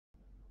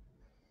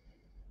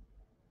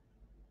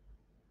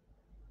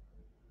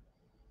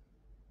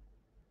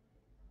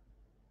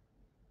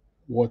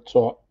What's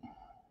up?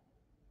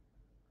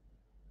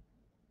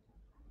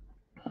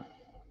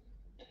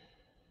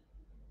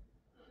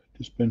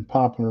 Just been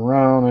popping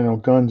around. I know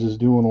Guns is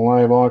doing a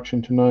live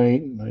auction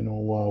tonight. I know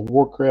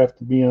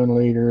Warcraft will be on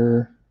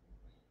later.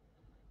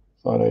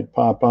 Thought I'd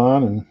pop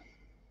on and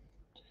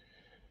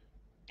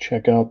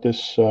check out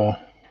this.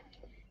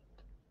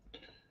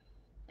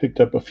 Picked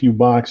up a few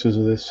boxes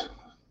of this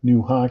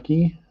new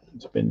hockey.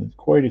 It's been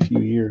quite a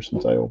few years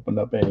since I opened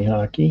up any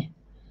hockey.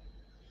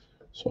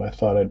 So I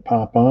thought I'd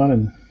pop on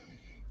and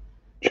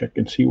check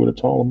and see what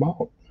it's all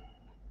about.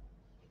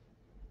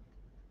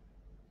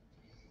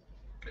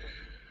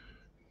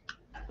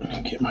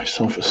 Get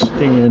myself a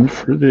stand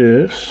for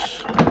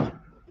this.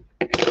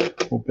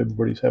 Hope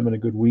everybody's having a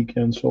good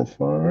weekend so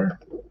far.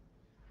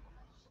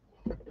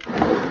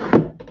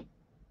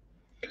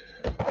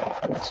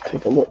 Let's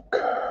take a look.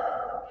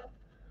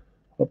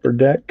 Upper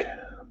Deck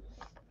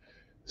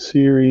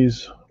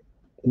Series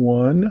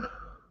 1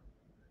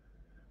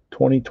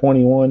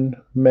 2021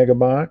 Mega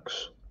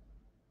Box.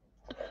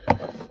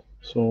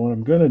 So what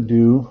I'm going to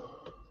do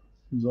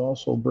is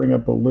also bring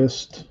up a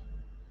list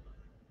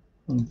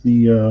of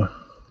the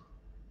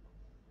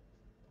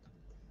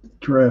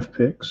draft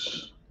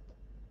picks.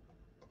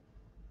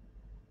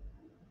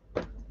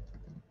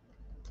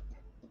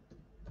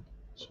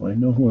 So I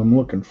know who I'm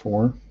looking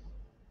for.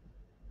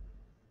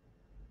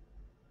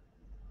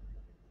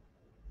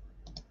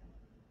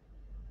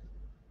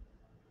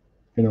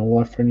 You know,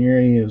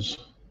 Lafreniere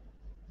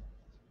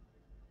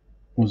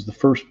was the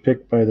first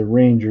pick by the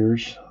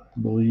Rangers, I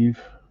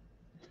believe.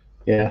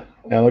 Yeah,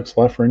 Alex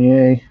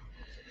Lafreniere.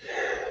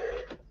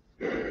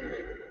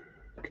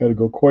 Got to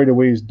go quite a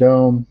ways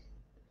down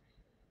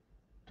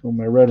till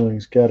my Red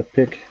Wings got a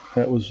pick.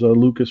 That was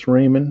Lucas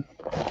Raymond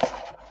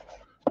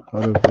out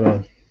of.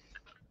 Let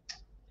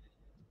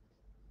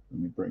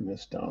me bring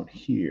this down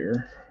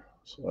here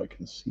so I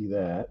can see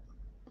that,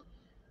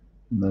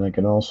 and then I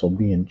can also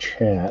be in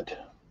chat.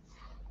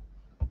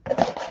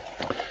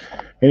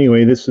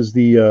 Anyway, this is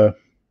the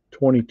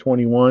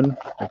 2021.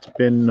 It's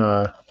been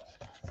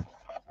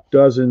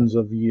dozens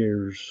of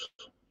years.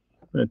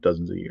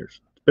 Dozens of years.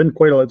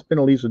 It's been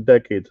at least a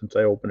decade since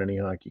I opened any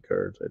hockey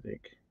cards, I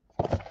think.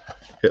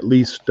 At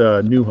least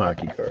new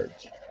hockey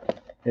cards.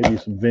 Maybe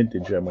some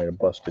vintage I might have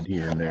busted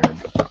here and there,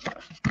 but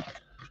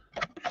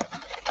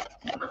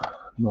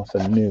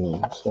nothing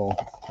new. So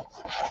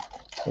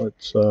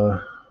let's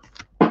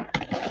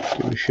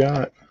give it a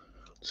shot.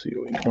 Let's see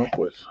what we come up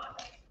with.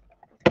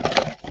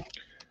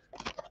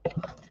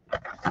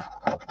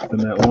 It's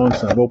been that long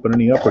since I've opened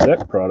any Upper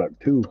Deck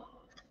product, too.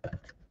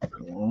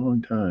 Been a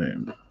long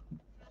time.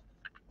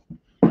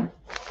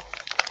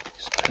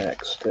 These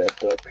packs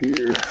stacked up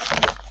here.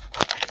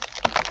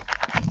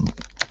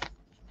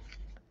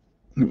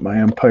 My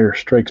Empire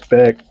Strikes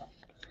Back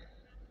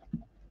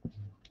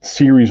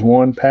Series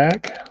 1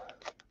 pack.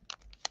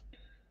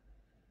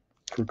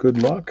 For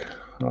good luck.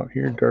 Out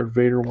here, Darth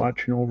Vader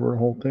watching over the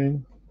whole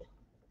thing.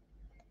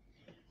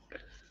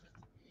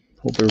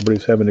 Hope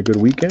everybody's having a good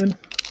weekend.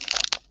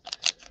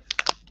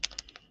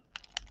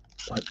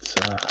 Let's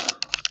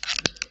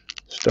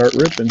start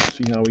ripping,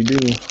 see how we do.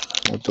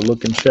 I'll have to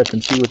look and check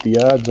and see what the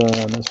odds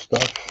are on this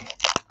stuff.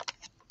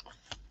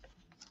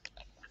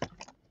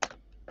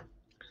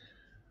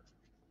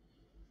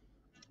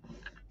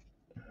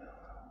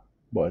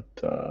 But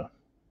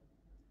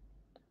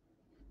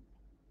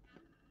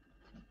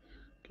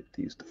get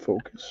these to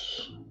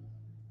focus.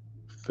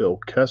 Phil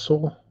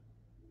Kessel,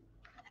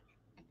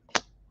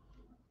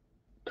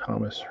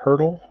 Thomas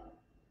Hurdle,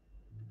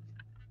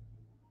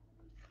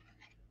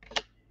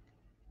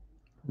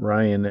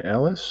 Ryan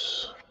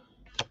Ellis,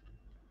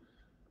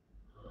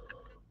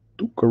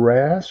 Duke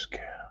Rask.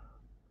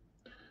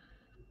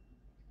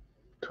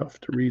 Tough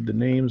to read the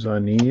names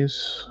on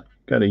these.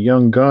 Got a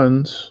Young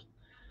Guns,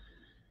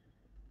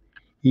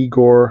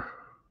 Igor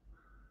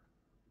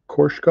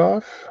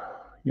Korshkov,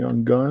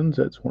 Young Guns.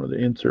 That's one of the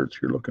inserts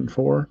you're looking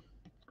for.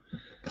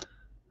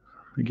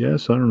 I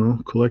guess, I don't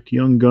know, collect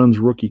Young Guns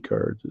rookie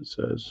cards, it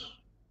says.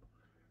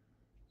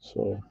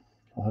 So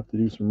I'll have to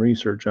do some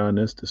research on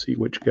this to see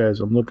which guys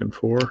I'm looking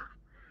for.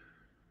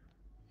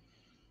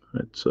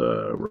 That's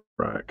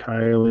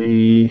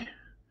Kylie,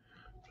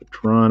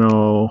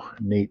 Toronto,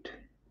 Nate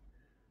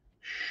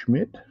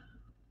Schmidt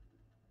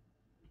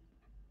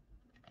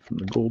from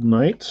the Golden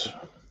Knights.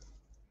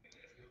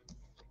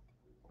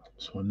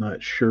 So I'm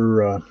not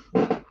sure. Let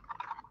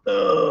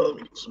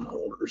me get some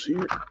holders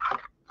here.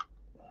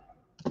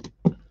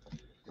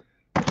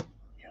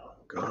 Young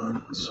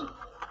Guns.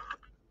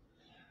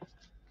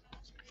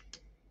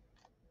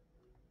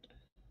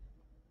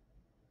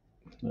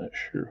 Not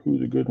sure who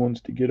the good ones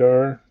to get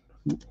are,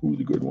 who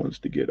the good ones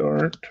to get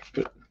aren't,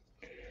 but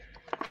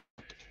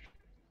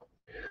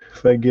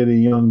if I get a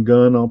Young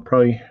Gun, I'll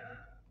probably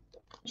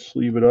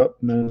sleeve it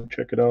up and then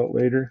check it out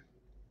later.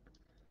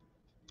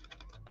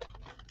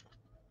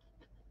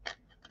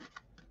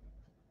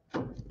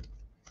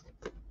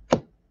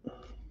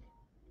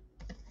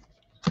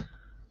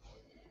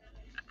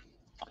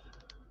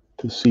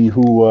 To see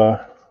who it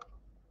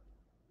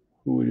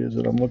is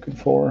that I'm looking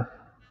for.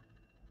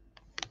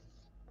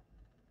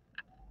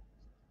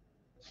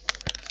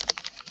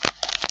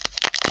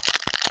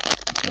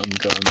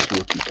 Guns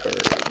rookie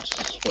cards.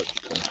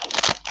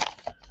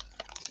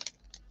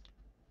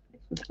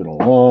 It's been a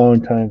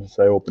long time since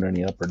I opened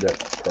any Upper Deck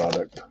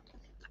product.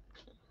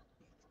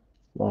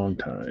 Long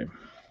time.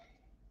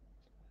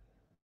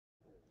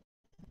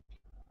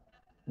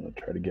 I'm going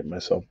to try to get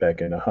myself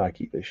back into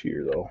hockey this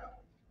year, though.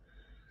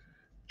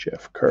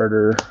 Jeff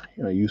Carter.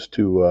 I used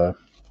to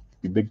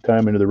be big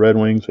time into the Red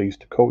Wings. I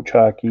used to coach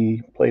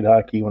hockey, played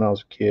hockey when I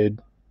was a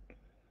kid.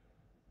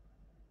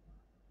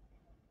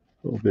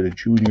 A little bit of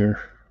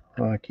junior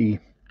hockey,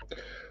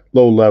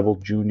 low-level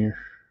junior.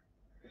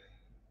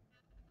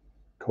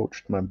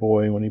 Coached my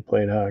boy when he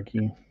played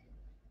hockey.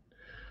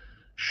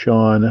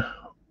 Sean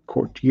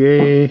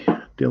Courtier,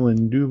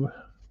 Dylan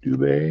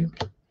Dubé,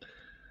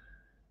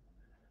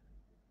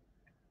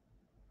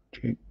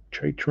 Jake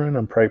Chitrin.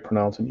 I'm probably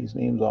pronouncing these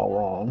names all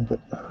wrong,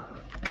 but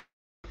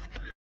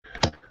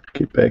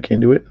get back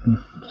into it and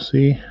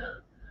see.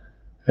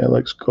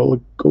 Alex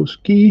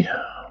Goligoski,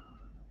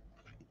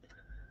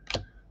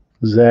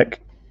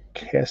 Zach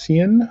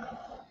Cassian.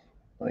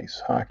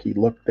 Nice hockey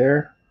look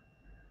there.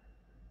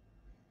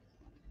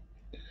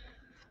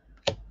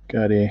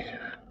 Got a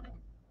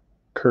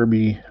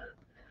Kirby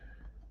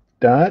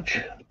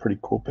Dodge. Pretty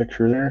cool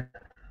picture there.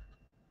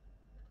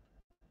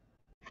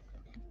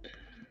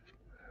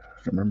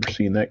 I remember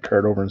seeing that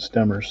card over in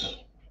Stemmers.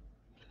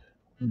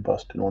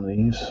 Busted one of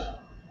these.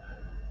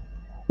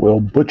 Will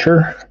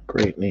Butcher.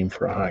 Great name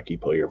for a hockey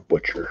player,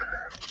 Butcher.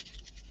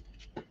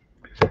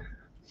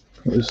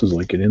 This is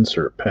like an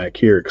insert pack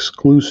here.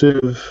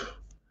 Exclusive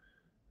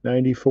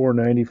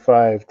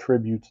 94-95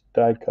 Tributes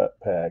die cut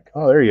pack.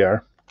 Oh, there you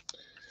are.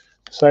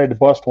 Decided to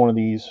bust one of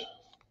these.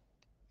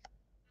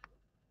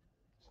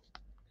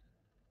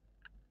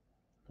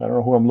 I don't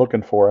know who I'm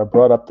looking for. I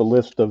brought up the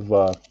list of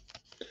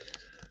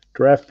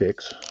draft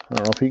picks. I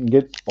don't know if you can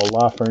get a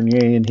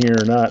Lafreniere in here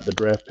or not, the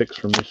draft picks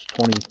from this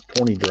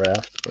 2020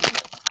 draft. But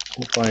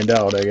we'll find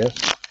out, I guess.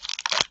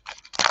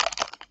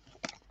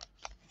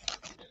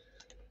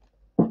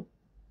 A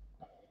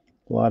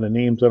lot of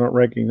names I don't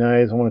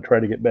recognize. I want to try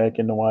to get back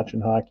into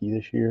watching hockey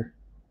this year.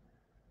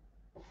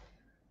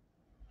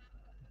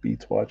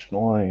 Beats watching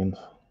the Lions.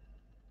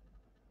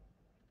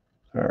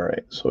 All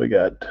right, so we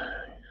got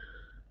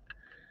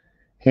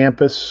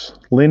Hampus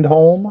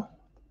Lindholm.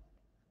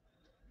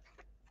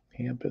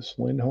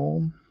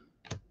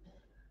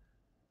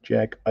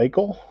 Jack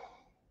Eichel.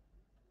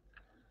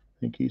 I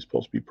think he's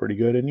supposed to be pretty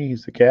good, isn't he?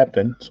 He's the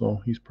captain,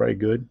 so he's probably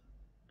good.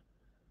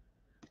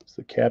 He's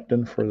the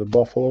captain for the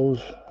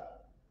Buffaloes.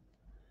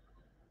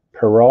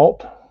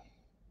 Perrault.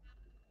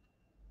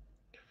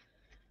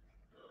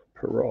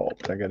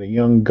 I got a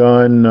young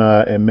gun,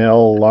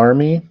 Emil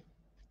Larmy.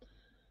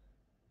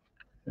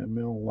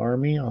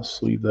 I'll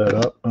sleeve that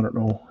up. I don't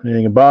know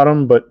anything about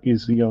him, but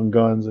he's the young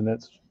guns, and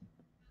that's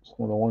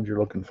one of the ones you're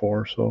looking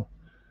for. So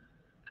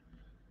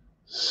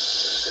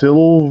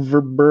Silverberg,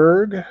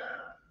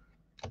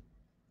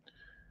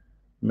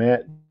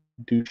 Matt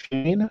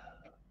Duchene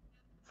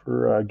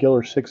for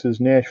Giller Six's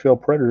Nashville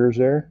Predators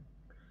there.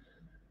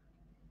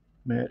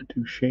 Matt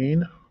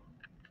Duchene.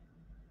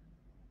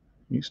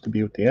 Used to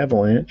be with the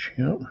Avalanche,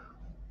 yep.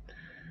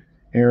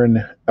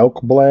 Aaron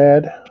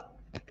Elkblad.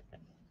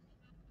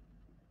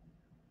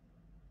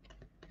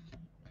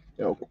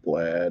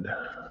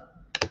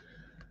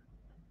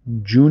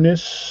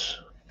 Junis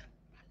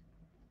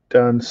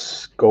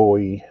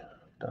Donskoy.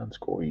 I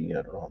don't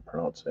know how to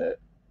pronounce that.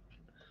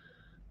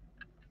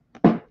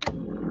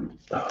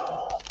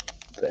 Oh,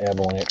 it's the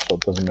Avalanche, so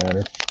it doesn't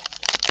matter.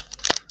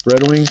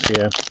 Red Wings,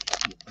 yeah.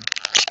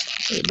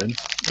 I don't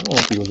know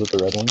if he was with the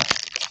Red Wings.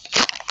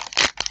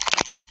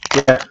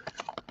 Yeah,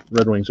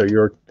 Red Wings are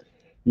your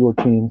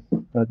team,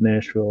 not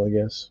Nashville, I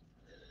guess.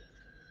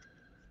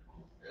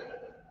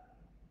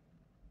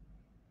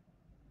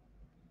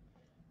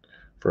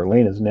 For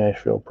Elena's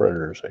Nashville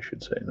Predators, I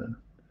should say then.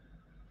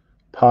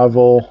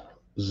 Pavel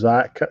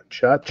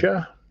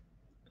Zachacha,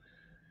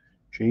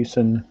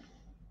 Jason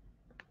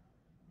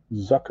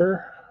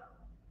Zucker.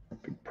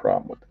 Big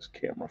problem with this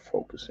camera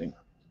focusing.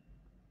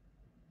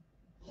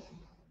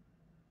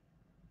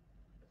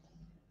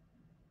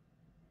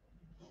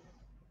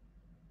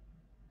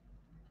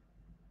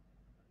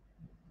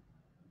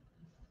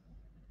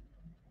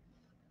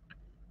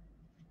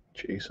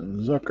 Jason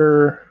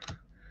Zucker.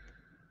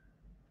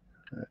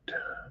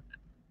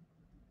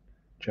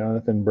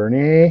 Jonathan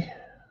Bernier.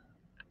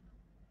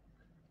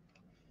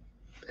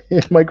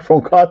 His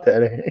microphone caught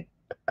that, eh?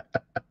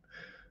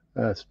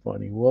 That's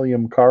funny.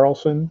 William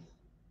Carlson.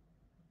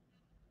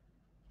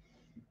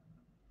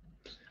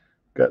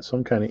 Got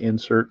some kind of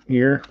insert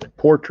here.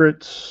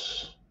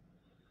 Portraits.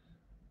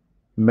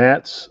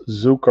 Mats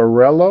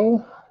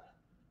Zuccarello.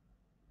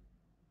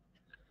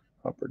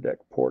 Upper Deck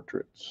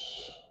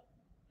Portraits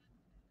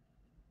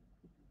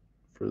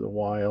for the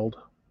Wild.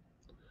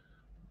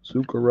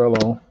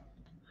 Zuccarello.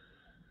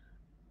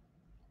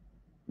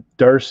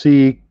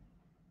 Darcy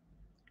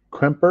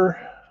Kemper.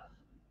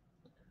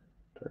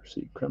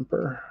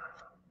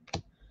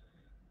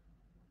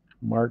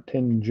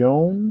 Martin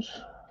Jones.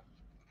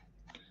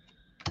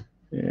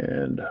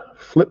 And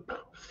Flip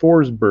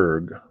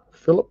Forsberg.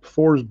 Philip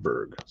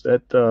Forsberg. Is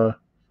that the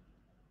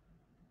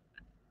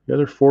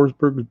other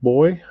Forsberg's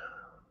boy?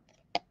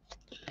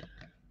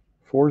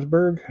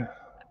 Forsberg?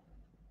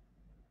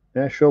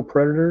 Nashville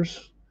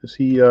Predators? Is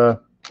he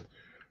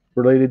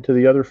related to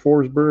the other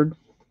Forsberg?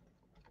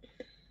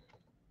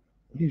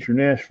 He's your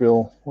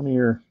Nashville, one of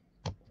your,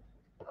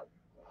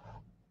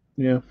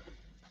 yeah.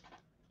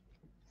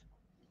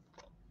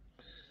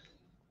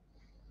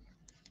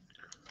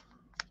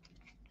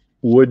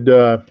 Would,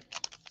 I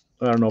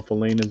don't know if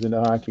Elena's into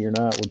hockey or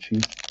not. Would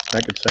she,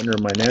 I could send her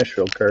my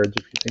Nashville cards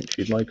if you think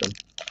she'd like them.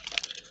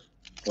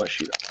 Unless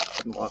she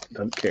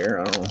doesn't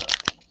care, I don't know.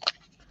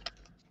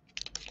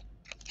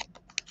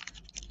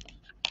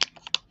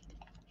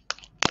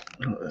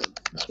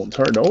 This one's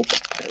hard to open.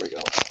 There we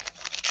go.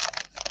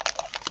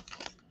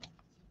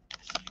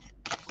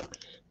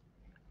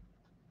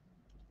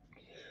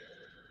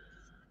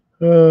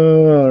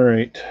 All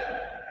right.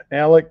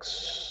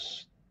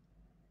 Alex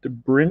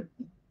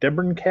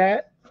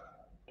Debrincat.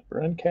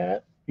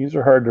 These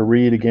are hard to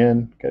read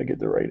again. Got to get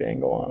the right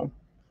angle on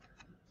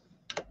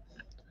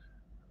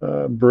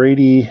them.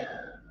 Brady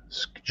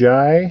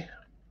Skjai.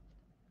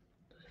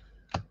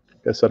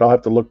 Guess I'll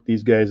have to look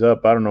these guys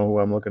up. I don't know who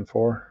I'm looking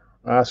for.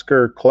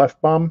 Oscar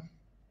Clefbaum.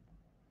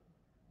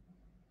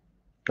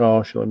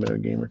 Oh, she'll have been a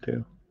game or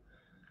two.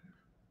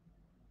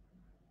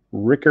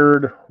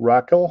 Rickard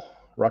Raquel.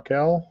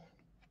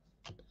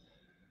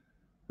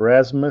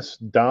 Rasmus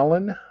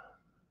Dahlin.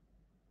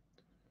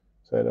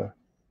 Is that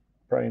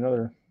probably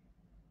another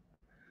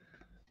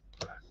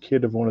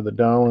kid of one of the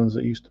Dahlins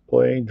that used to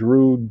play?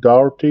 Drew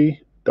Daughtry.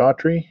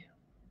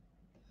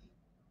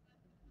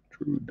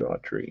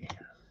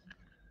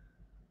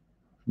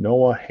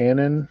 Noah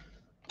Hannon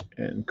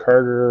and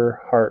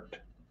Carter Hart.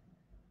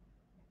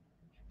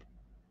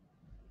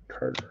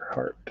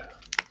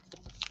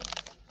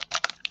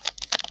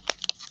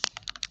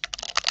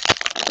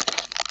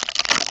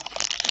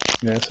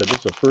 Yeah, I said this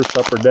is the first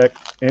Upper Deck,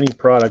 any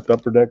product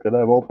Upper Deck that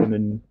I've opened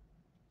in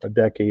a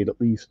decade at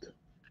least.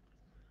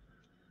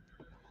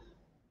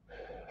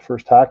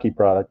 First hockey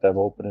product I've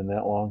opened in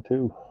that long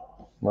too,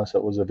 unless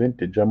it was a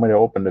vintage. I might have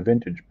opened a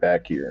vintage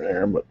back here and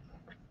there, but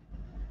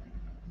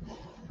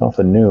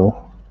nothing new.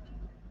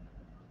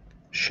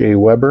 Shea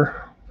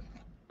Weber,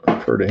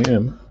 I've heard of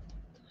him.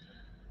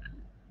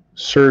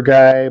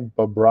 Sergei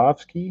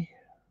Bobrovsky.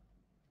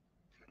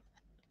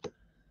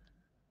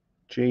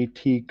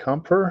 JT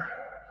Comfer.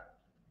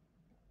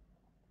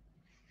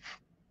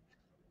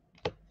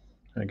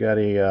 I got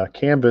a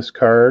canvas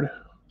card,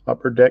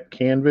 Upper Deck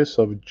canvas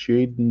of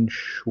Jaden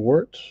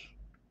Schwartz.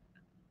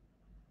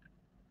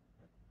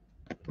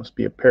 Must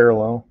be a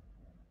parallel.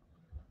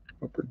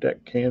 Upper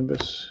Deck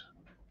canvas.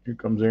 Here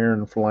comes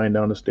Aaron flying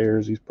down the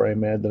stairs. He's probably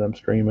mad that I'm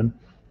streaming.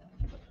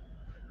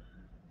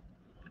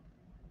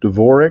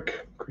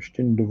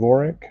 Christian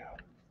Dvorak.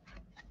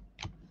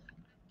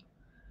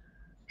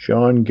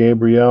 Jean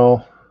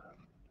Gabriel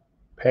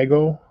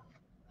Pago.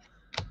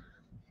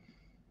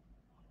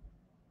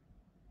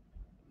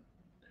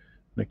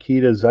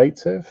 Nikita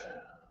Zaitsev.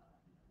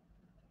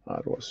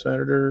 Ottawa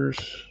Senators.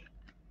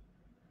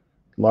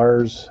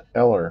 Lars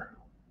Eller.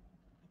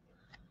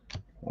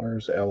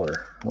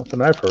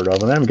 Nothing I've heard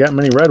of. And I haven't got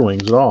many Red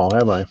Wings at all,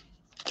 have I?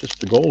 Just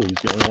the goalie's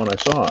the only one I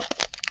saw.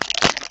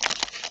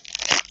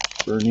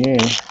 Bernier.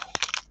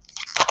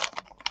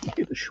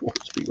 May the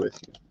Schwartz be with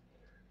you.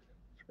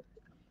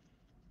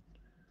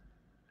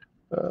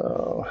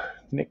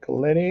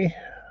 Nicoletti.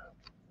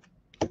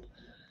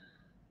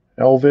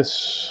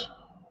 Elvis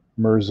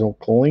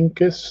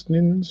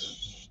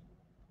Merzlikins.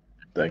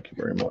 Thank you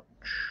very much.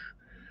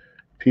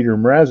 Peter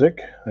Mrazek.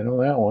 I know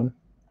that one.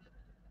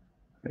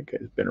 That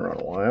guy's been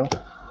around a while.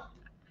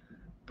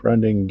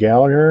 Brendan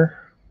Gallagher.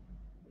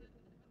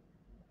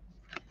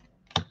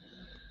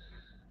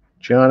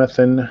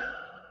 Jonathan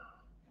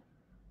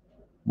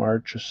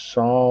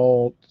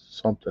Marchessault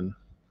something.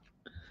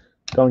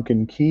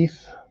 Duncan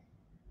Keith.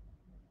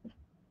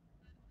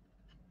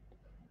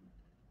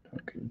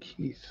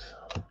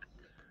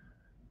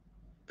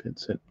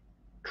 Vincent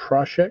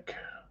Troshek.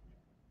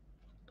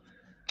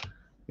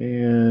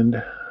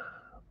 And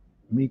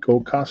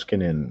Mikko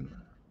Koskinen.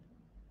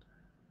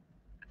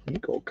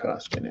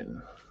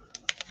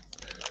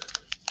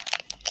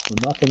 So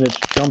nothing that's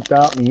jumped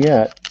out at me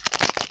yet.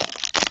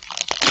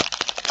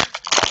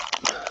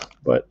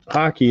 But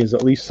hockey is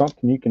at least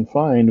something you can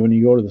find when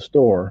you go to the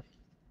store.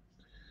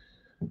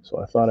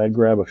 So I thought I'd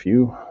grab a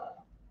few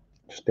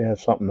just to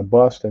have something to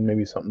bust and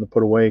maybe something to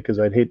put away, because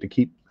I'd hate to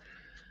keep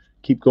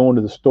going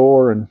to the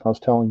store. And I was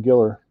telling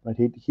Giller, I'd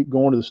hate to keep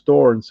going to the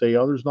store and say,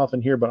 oh, there's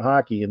nothing here but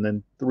hockey. And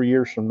then 3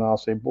 years from now, I'll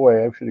say,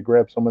 boy, I should have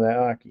grabbed some of that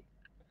hockey.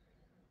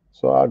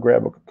 So I'll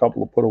grab a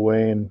couple to put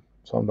away and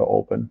some to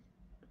open.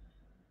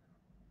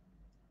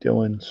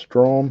 Dylan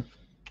Strome.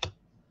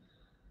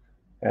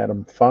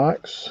 Adam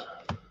Fox.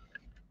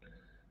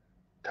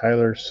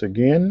 Tyler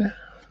Seguin.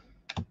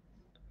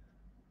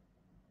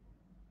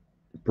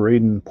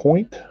 Braden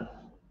Point.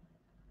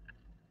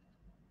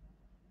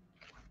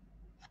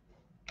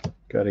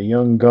 Got a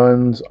Young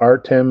Guns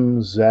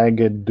Artem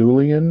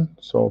Zagadulian.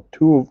 So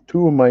two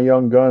of my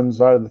Young Guns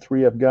out of the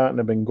three I've gotten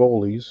have been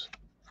goalies.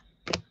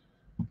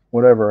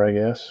 Whatever, I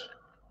guess.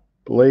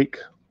 Blake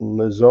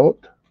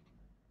Lizotte.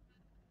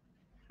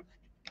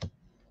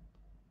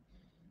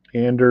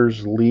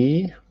 Anders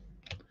Lee.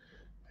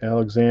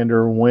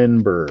 Alexander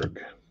Wenberg.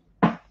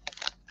 I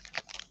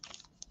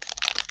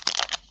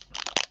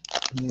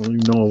don't even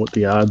know what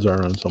the odds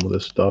are on some of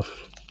this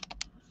stuff.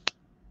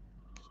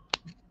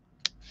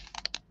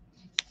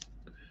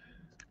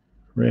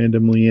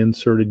 Randomly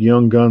inserted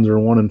Young Guns are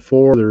 1 and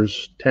 4.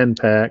 There's 10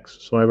 packs,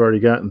 so I've already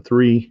gotten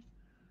 3.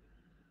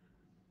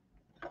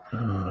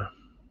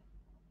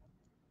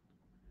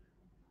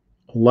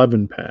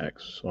 11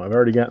 packs, so I've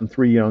already gotten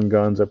 3 Young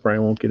Guns. I probably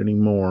won't get any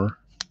more.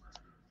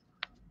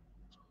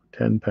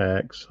 10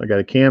 packs. I got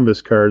a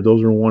canvas card.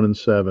 Those are 1 and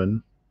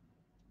 7.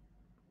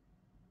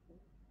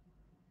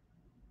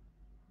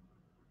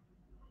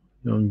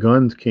 Young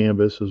Guns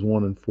canvas is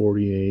 1 and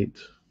 48.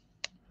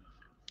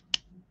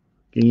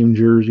 Game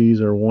jerseys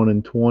are 1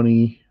 and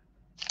 20.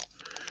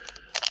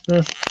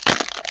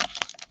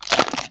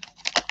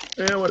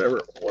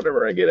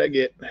 Whatever I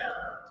get.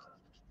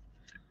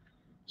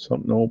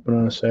 Something to open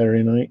on a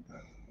Saturday night.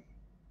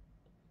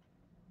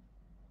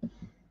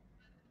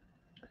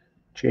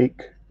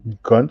 Jake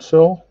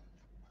Guntzel.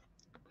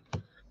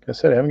 Like I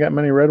said, I haven't got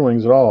many Red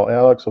Wings at all.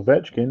 Alex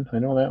Ovechkin, I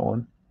know that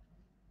one.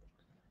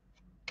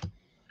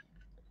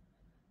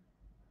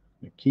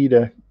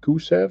 Nikita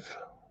Gusev.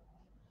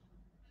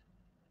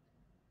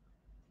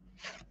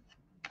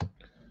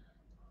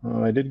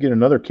 I did get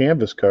another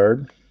canvas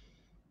card.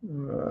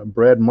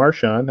 Brad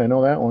Marchand, I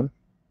know that one.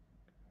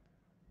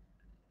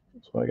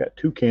 So I got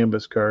 2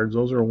 canvas cards.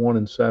 Those are 1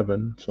 and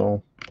 7.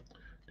 So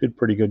did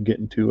pretty good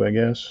getting 2, I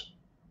guess.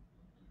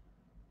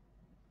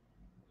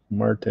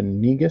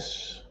 Martin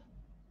Negus.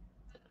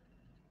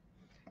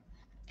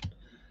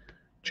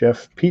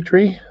 Jeff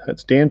Petrie.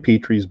 That's Dan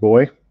Petrie's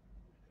boy.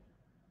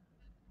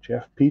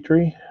 Jeff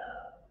Petrie.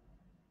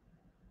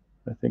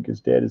 I think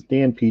his dad is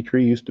Dan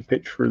Petrie. He used to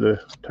pitch for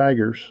the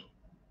Tigers.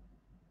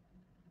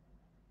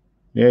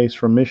 Yeah, he's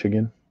from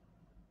Michigan.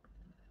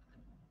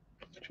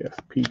 Jeff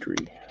Petrie.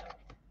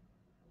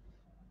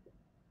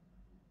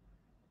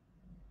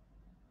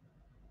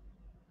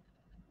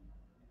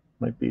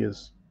 Might be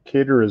his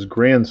kid or his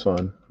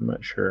grandson. I'm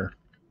not sure.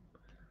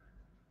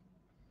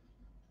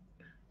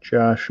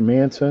 Josh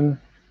Manson.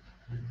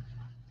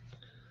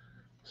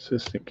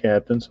 Assistant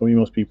captain, so he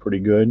must be pretty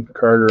good.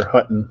 Carter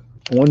Hutton.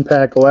 1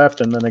 pack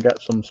left, and then I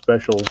got some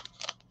special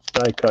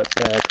die cut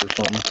pack or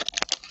something.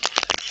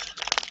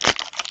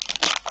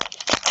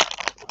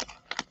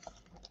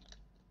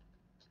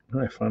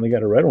 I finally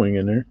got a Red Wing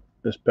in there,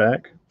 this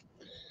pack.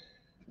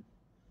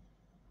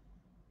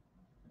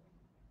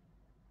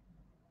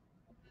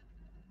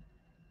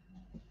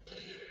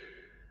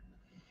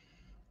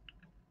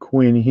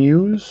 Quinn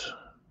Hughes.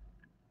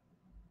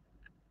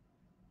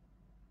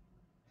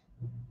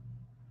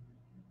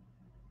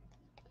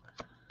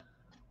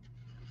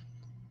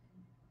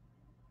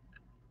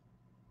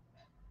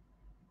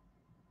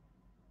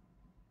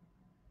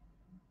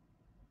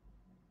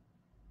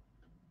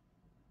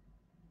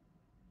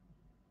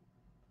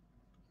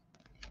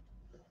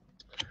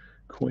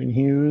 Quinn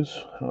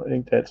Hughes. I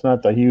think that's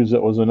not the Hughes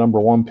that was the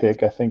 #1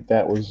 pick. I think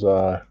that was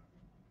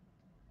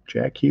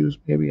Jack Hughes,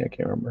 maybe. I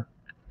can't remember.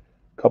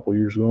 A couple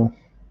years ago.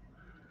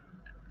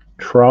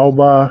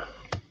 Trauba.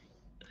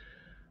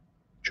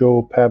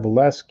 Joe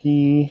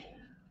Pavelski.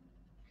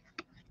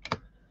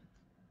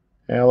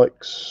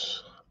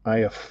 Alex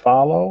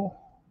Iafallo.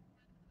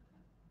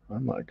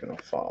 I'm not going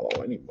to follow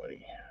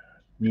anybody.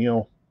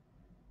 Neil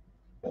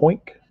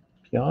Poink.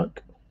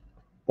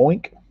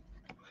 Boink.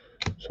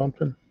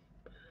 Something.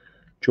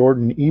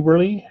 Jordan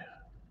Eberle.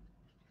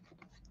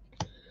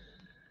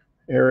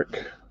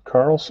 Eric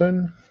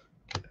Carlson.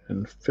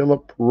 And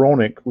Philip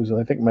Roenick was,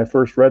 I think, my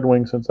first Red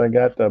Wing since I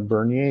got the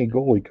Bernier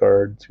goalie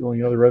card. It's the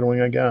only other Red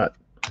Wing I got.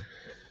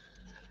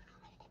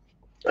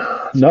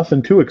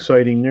 Nothing too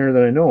exciting there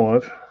that I know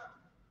of.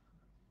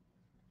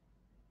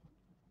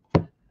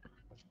 I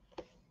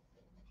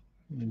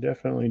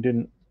definitely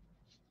didn't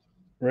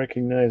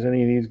recognize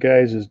any of these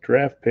guys as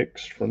draft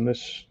picks from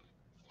this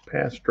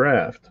past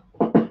draft.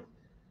 Let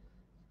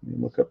me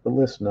look up the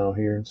list now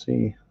here and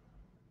see.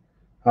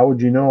 How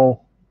would you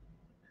know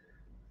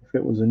if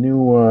it was a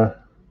new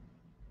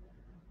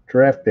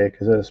draft pick?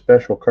 Is that a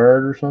special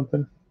card or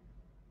something?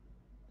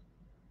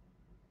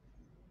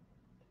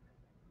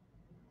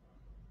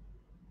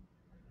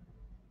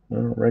 I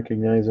don't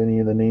recognize any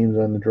of the names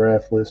on the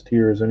draft list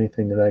here as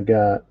anything that I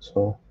got,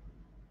 so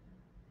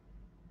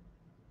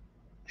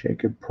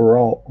Jacob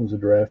Peralt was a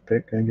draft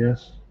pick, I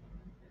guess.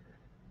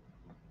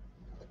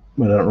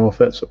 But I don't know if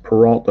that's a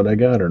Peralt that I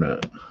got or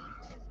not.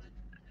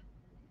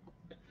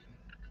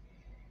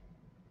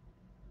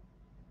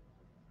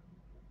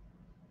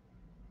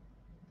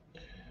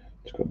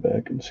 Let's go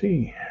back and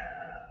see.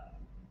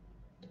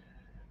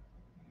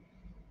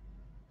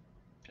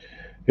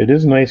 It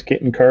is nice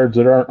getting cards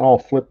that aren't all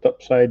flipped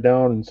upside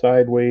down and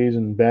sideways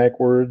and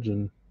backwards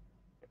and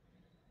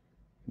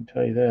can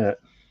tell you that.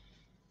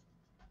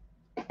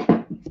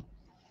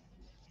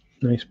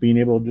 Nice being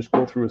able to just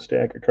go through a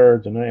stack of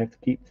cards and I have to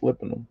keep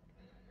flipping them.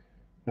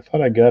 I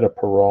thought I got a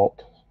Peralt.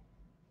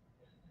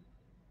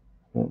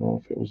 I don't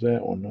know if it was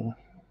that one though.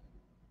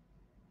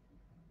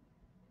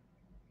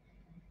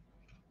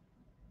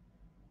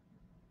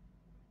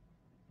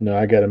 No,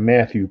 I got a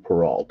Matthew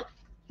Peralt.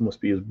 Must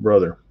be his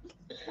brother.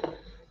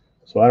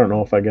 So I don't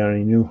know if I got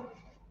any new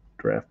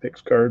draft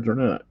picks cards or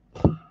not.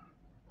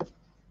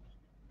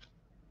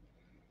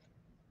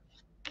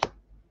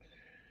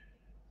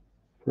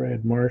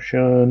 Brad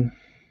Marchand.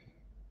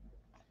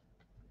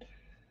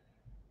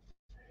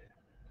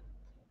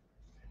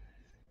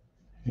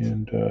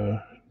 And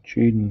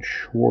Jaden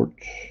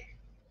Schwartz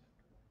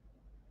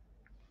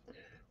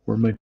were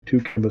my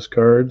two canvas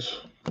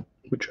cards,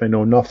 which I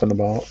know nothing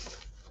about.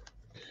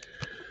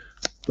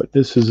 But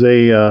this is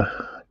a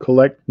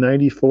collect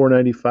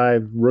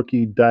 94-95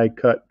 rookie die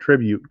cut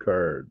tribute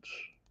cards.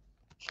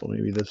 So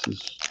maybe this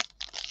is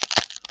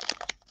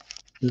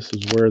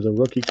where the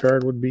rookie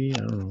card would be. I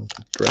don't know,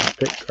 draft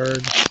pick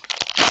card.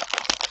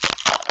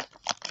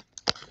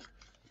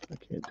 I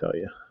can't tell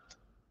you.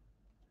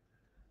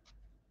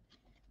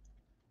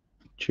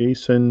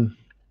 Jason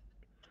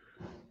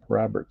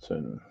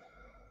Robertson.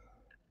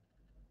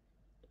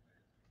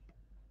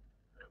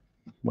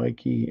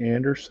 Mikey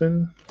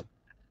Anderson.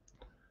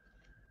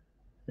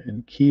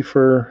 And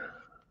Kiefer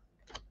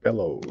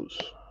Bellows.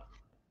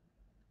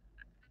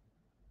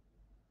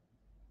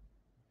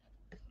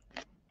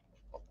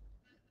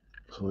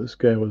 So this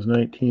guy was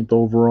 19th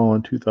overall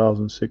in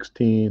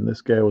 2016.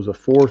 This guy was a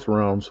 4th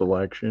round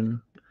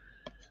selection.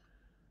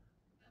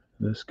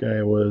 This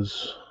guy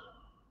was,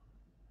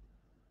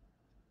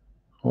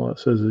 well, it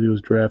says that he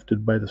was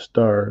drafted by the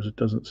Stars. It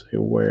doesn't say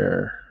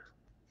where.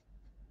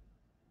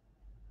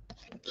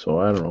 So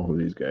I don't know who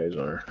these guys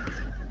are.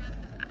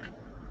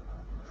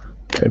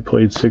 Guy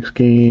played 6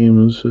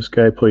 games. This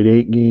guy played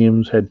 8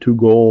 games, had 2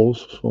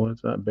 goals. So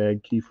that's not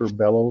bad. Kiefer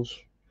Bellows.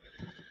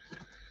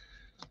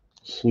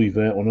 Sleeve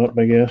that one up,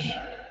 I guess.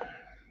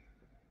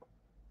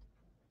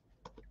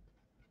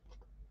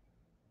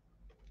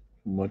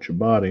 Much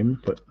about him,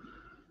 but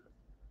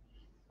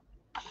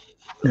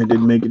I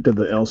did make it to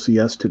the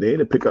LCS today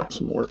to pick up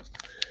some more.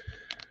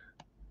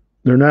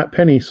 They're not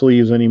penny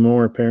sleeves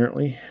anymore,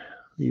 apparently.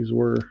 These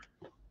were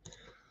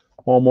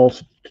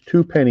almost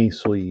 2 penny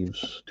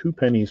sleeves. 2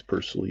 pennies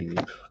per sleeve.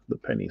 The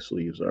penny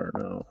sleeves are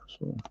now.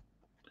 So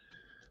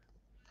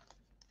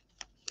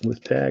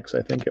with tax,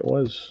 I think it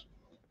was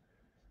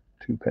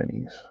 2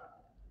 pennies.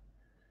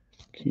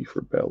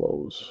 Kiefer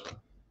Bellows.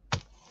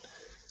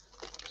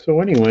 So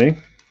anyway,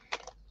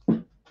 I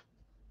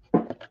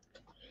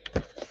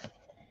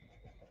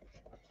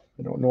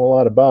don't know a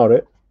lot about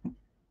it.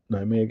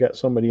 I may have got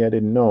somebody I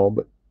didn't know,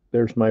 but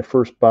there's my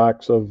first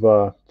box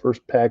of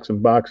first packs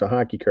and box of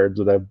hockey cards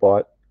that I've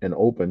bought and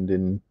opened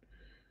in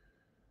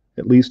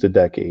at least a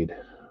decade,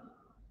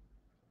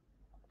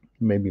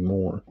 maybe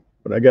more.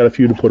 But I got a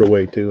few to put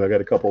away too. I got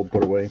a couple to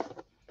put away.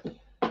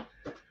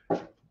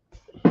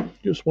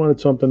 Just wanted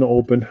something to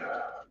open.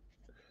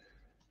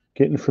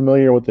 Getting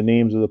familiar with the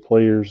names of the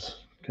players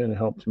kind of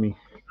helps me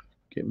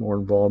get more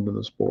involved in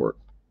the sport.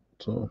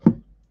 So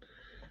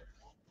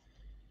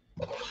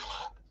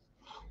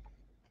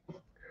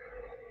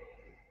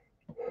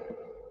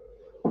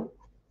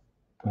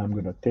I'm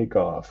going to take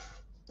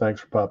off. Thanks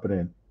for popping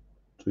in.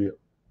 See you.